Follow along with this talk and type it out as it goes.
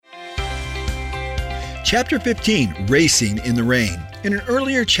Chapter 15, Racing in the Rain. In an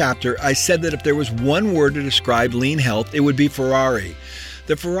earlier chapter, I said that if there was one word to describe lean health, it would be Ferrari.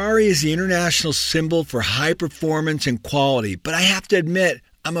 The Ferrari is the international symbol for high performance and quality, but I have to admit,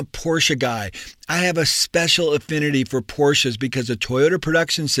 I'm a Porsche guy. I have a special affinity for Porsches because the Toyota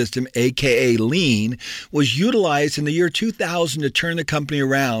production system, aka Lean, was utilized in the year 2000 to turn the company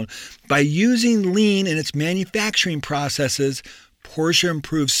around. By using Lean in its manufacturing processes, Porsche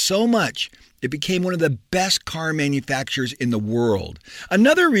improved so much it became one of the best car manufacturers in the world.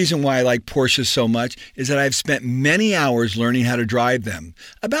 Another reason why I like Porsches so much is that I've spent many hours learning how to drive them.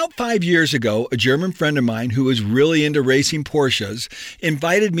 About 5 years ago, a German friend of mine who was really into racing Porsches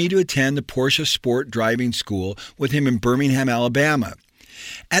invited me to attend the Porsche Sport Driving School with him in Birmingham, Alabama.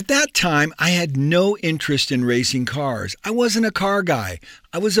 At that time, I had no interest in racing cars. I wasn't a car guy.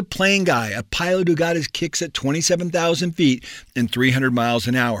 I was a plane guy, a pilot who got his kicks at 27,000 feet and 300 miles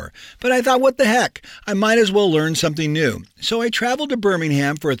an hour. But I thought, what the heck? I might as well learn something new. So I traveled to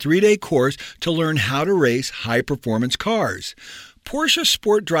Birmingham for a 3-day course to learn how to race high-performance cars. Porsche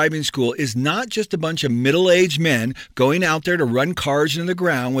Sport Driving School is not just a bunch of middle-aged men going out there to run cars into the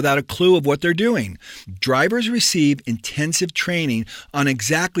ground without a clue of what they're doing. Drivers receive intensive training on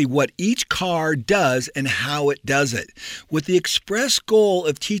exactly what each car does and how it does it, with the express goal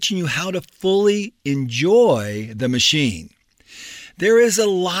of teaching you how to fully enjoy the machine. There is a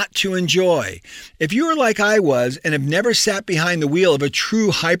lot to enjoy. If you are like I was and have never sat behind the wheel of a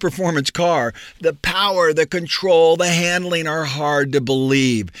true high-performance car, the power, the control, the handling are hard to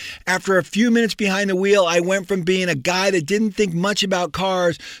believe. After a few minutes behind the wheel, I went from being a guy that didn't think much about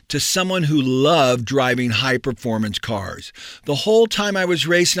cars to someone who loved driving high-performance cars. The whole time I was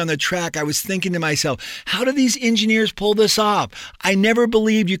racing on the track, I was thinking to myself, how do these engineers pull this off? I never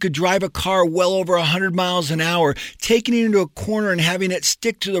believed you could drive a car well over 100 miles an hour, taking it into a corner and having it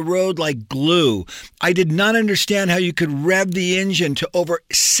stick to the road like glue. I did not understand how you could rev the engine to over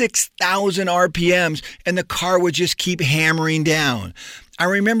 6,000 RPMs and the car would just keep hammering down. I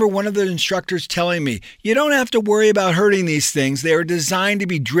remember one of the instructors telling me, you don't have to worry about hurting these things. They are designed to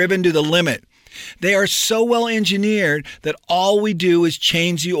be driven to the limit. They are so well engineered that all we do is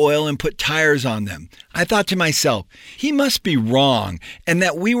change the oil and put tires on them. I thought to myself, he must be wrong, and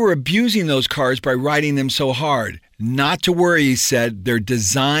that we were abusing those cars by riding them so hard. Not to worry, he said, they're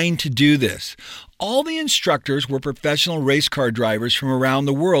designed to do this. All the instructors were professional race car drivers from around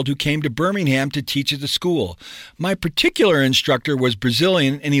the world who came to Birmingham to teach at the school. My particular instructor was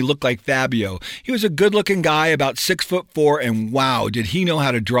Brazilian and he looked like Fabio. He was a good-looking guy, about 6'4", and wow, did he know how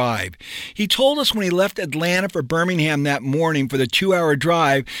to drive. He told us when he left Atlanta for Birmingham that morning for the 2-hour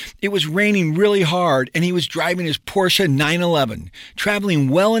drive, it was raining really hard and he was driving his Porsche 911, traveling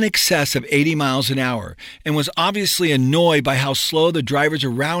well in excess of 80 miles an hour, and was obviously annoyed by how slow the drivers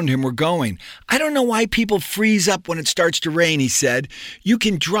around him were going. I don't know why people freeze up when it starts to rain, he said. You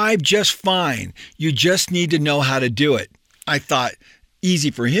can drive just fine. You just need to know how to do it. I thought,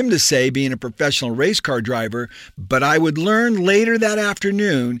 easy for him to say being a professional race car driver, but I would learn later that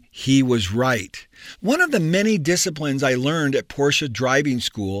afternoon he was right. One of the many disciplines I learned at Porsche Driving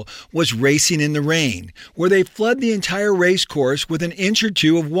School was racing in the rain, where they flood the entire race course with an inch or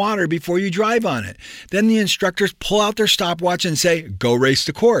two of water before you drive on it. Then the instructors pull out their stopwatch and say, go race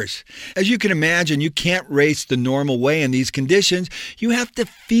the course. As you can imagine, you can't race the normal way in these conditions. You have to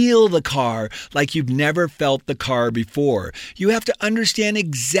feel the car like you've never felt the car before. You have to understand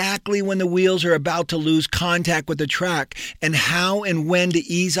exactly when the wheels are about to lose contact with the track and how and when to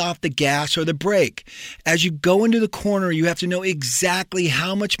ease off the gas or the brake. As you go into the corner, you have to know exactly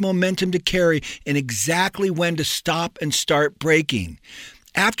how much momentum to carry and exactly when to stop and start braking.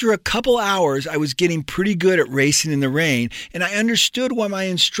 After a couple hours, I was getting pretty good at racing in the rain, and I understood why my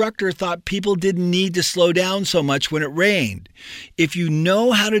instructor thought people didn't need to slow down so much when it rained. If you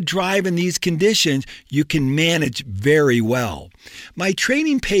know how to drive in these conditions, you can manage very well. My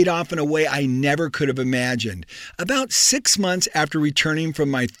training paid off in a way I never could have imagined. About 6 months after returning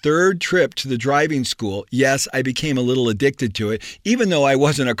from my 3rd trip to the driving school, yes, I became a little addicted to it, even though I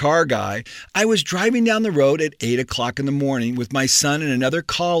wasn't a car guy, I was driving down the road at 8 o'clock in the morning with my son and another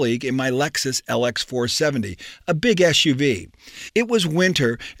colleague in my Lexus LX470, a big SUV. It was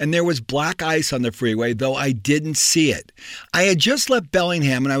winter and there was black ice on the freeway, though I didn't see it. I had just left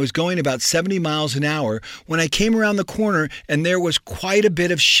Bellingham and I was going about 70 miles an hour when I came around the corner and there was quite a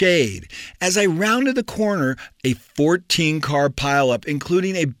bit of shade. As I rounded the corner, a 14-car pileup,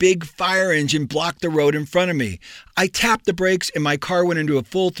 including a big fire engine, blocked the road in front of me. I tapped the brakes and my car went into a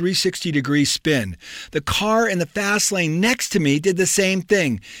full 360-degree spin. The car in the fast lane next to me did the same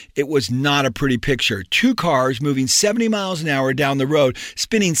thing. It was not a pretty picture. Two cars moving 70 miles an hour down the road,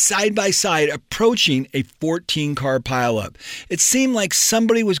 spinning side by side, approaching a 14-car pileup. It seemed like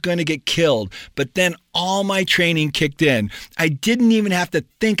somebody was going to get killed, but then all my training kicked in. I didn't even have to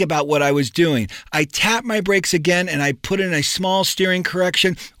think about what I was doing. I tapped my brakes again and I put in a small steering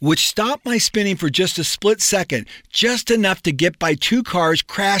correction, which stopped my spinning for just a split second, just enough to get by two cars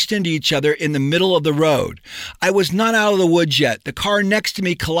crashed into each other in the middle of the road. I was not out of the woods yet. The car next to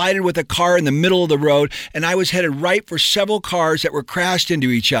me collided with a car in the middle of the road, and I was headed right for several cars that were crashed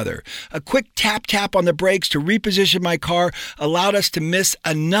into each other. A quick tap on the brakes to reposition my car allowed us to miss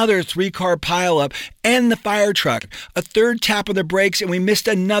another 3-car pileup and the fire truck. A third tap of the brakes and we missed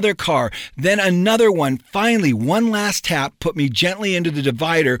another car, then another one. Finally, one last tap put me gently into the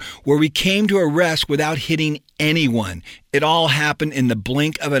divider where we came to a rest without hitting anyone. It all happened in the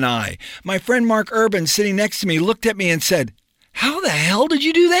blink of an eye. My friend Mark Urban, sitting next to me, looked at me and said, "How the hell did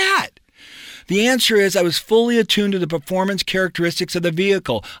you do that?" The answer is I was fully attuned to the performance characteristics of the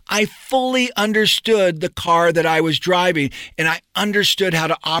vehicle. I fully understood the car that I was driving, and I understood how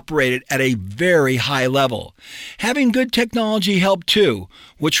to operate it at a very high level. Having good technology helped too,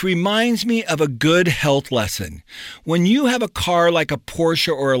 which reminds me of a good health lesson. When you have a car like a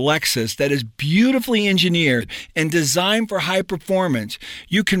Porsche or a Lexus that is beautifully engineered and designed for high performance,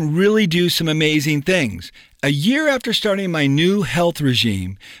 you can really do some amazing things. A year after starting my new health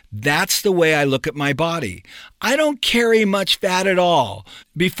regime, that's the way I look at my body. I don't carry much fat at all.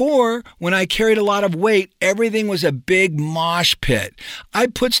 Before, when I carried a lot of weight, everything was a big mosh pit. I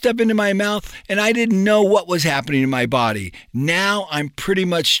put stuff into my mouth and I didn't know what was happening in my body. Now I'm pretty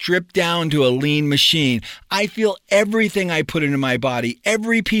much stripped down to a lean machine. I feel everything I put into my body,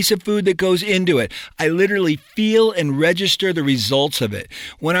 every piece of food that goes into it. I literally feel and register the results of it.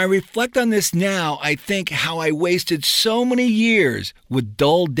 When I reflect on this now, I think how I wasted so many years with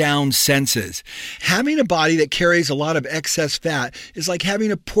dulled down senses. Having a body that carries a lot of excess fat is like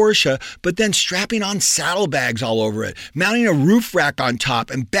having a Porsche, but then strapping on saddlebags all over it, mounting a roof rack on top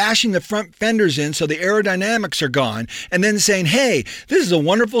and bashing the front fenders in so the aerodynamics are gone, and then saying, "Hey, this is a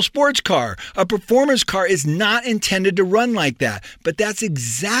wonderful sports car." A performance car is not intended to run like that, but that's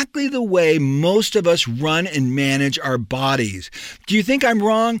exactly the way most of us run and manage our bodies. Do you think I'm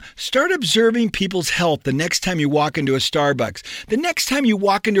wrong? Start observing people's health the next time you walk into a Starbucks, the next time you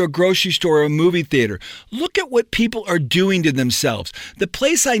walk into a grocery store or a movie theater. Look at what people are doing to themselves. The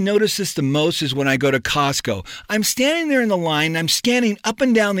place I notice this the most is when I go to Costco. I'm standing there in the line, and I'm scanning up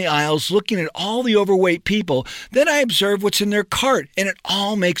and down the aisles, looking at all the overweight people. Then I observe what's in their cart, and it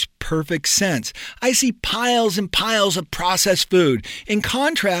all makes perfect sense. I see piles and piles of processed food. In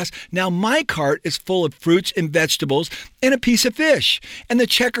contrast, now my cart is full of fruits and vegetables and a piece of fish. And the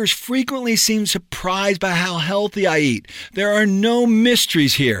checkers frequently seem surprised by how healthy I eat. There are no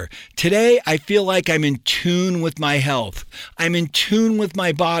mysteries here. Today, I feel like I'm in tune with my health. I'm in tune with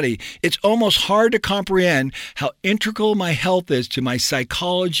my body. It's almost hard to comprehend how integral my health is to my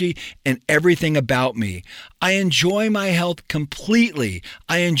psychology and everything about me. I enjoy my health completely.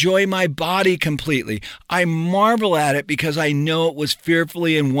 I enjoy my body completely. I marvel at it because I know it was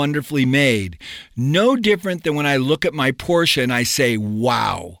fearfully and wonderfully made. No different than when I look at my Porsche and I say,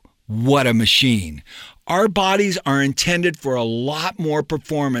 "Wow, what a machine." Our bodies are intended for a lot more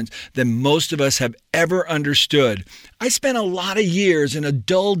performance than most of us have ever understood. I spent a lot of years in a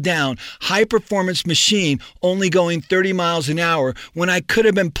dulled down, high-performance machine only going 30 miles an hour when I could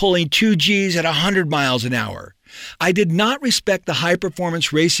have been pulling 2 Gs at 100 miles an hour. I did not respect the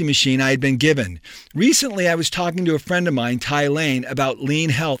high-performance racing machine I had been given. Recently, I was talking to a friend of mine, Ty Lane, about lean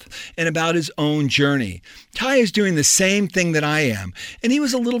health and about his own journey. Ty is doing the same thing that I am, and he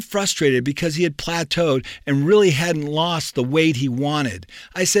was a little frustrated because he had plateaued and really hadn't lost the weight he wanted.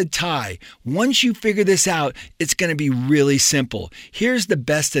 I said, "Ty, once you figure this out, it's going to be really simple. Here's the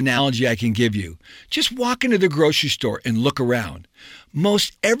best analogy I can give you. Just walk into the grocery store and look around.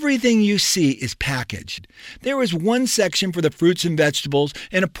 Most everything you see is packaged. There is one section for the fruits and vegetables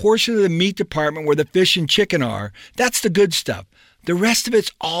and a portion of the meat department where the fish and chicken are. That's the good stuff. The rest of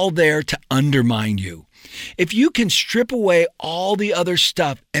it's all there to undermine you. If you can strip away all the other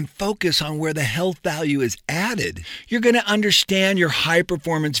stuff and focus on where the health value is added, you're going to understand your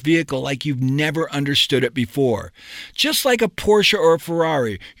high-performance vehicle like you've never understood it before. Just like a Porsche or a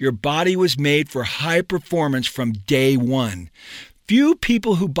Ferrari, your body was made for high performance from day one. Few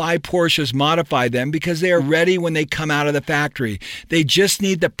people who buy Porsches modify them because they are ready when they come out of the factory. They just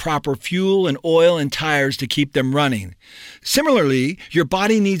need the proper fuel and oil and tires to keep them running. Similarly, your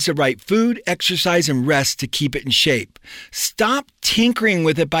body needs the right food, exercise, and rest to keep it in shape. Stop tinkering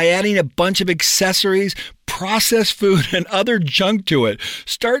with it by adding a bunch of accessories, processed food and other junk to it.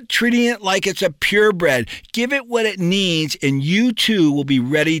 Start treating it like it's a purebred. Give it what it needs, and you too will be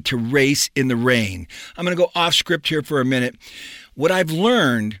ready to race in the rain. I'm going to go off script here for a minute. What I've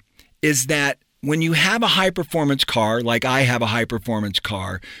learned is that when you have a high-performance car, like I have a high-performance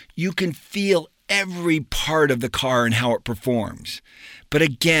car, you can feel every part of the car and how it performs. But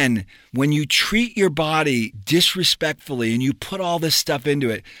again, when you treat your body disrespectfully and you put all this stuff into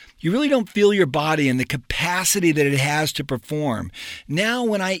it, you really don't feel your body and the capacity that it has to perform. Now,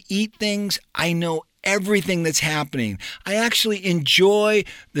 when I eat things, I know everything that's happening. I actually enjoy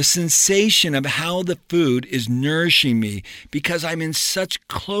the sensation of how the food is nourishing me because I'm in such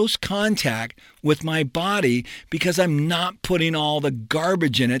close contact with my body because I'm not putting all the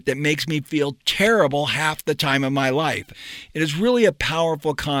garbage in it that makes me feel terrible half the time of my life. It is really a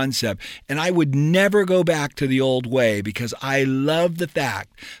powerful concept, and I would never go back to the old way because I love the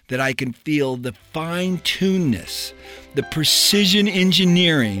fact that I can feel the fine-tunedness, the precision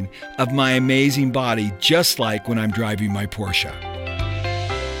engineering of my amazing body, just like when I'm driving my Porsche.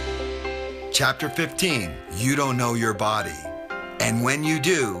 Chapter 15, you don't know your body. And when you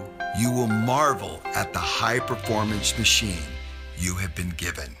do, you will marvel at the high-performance machine you have been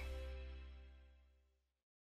given.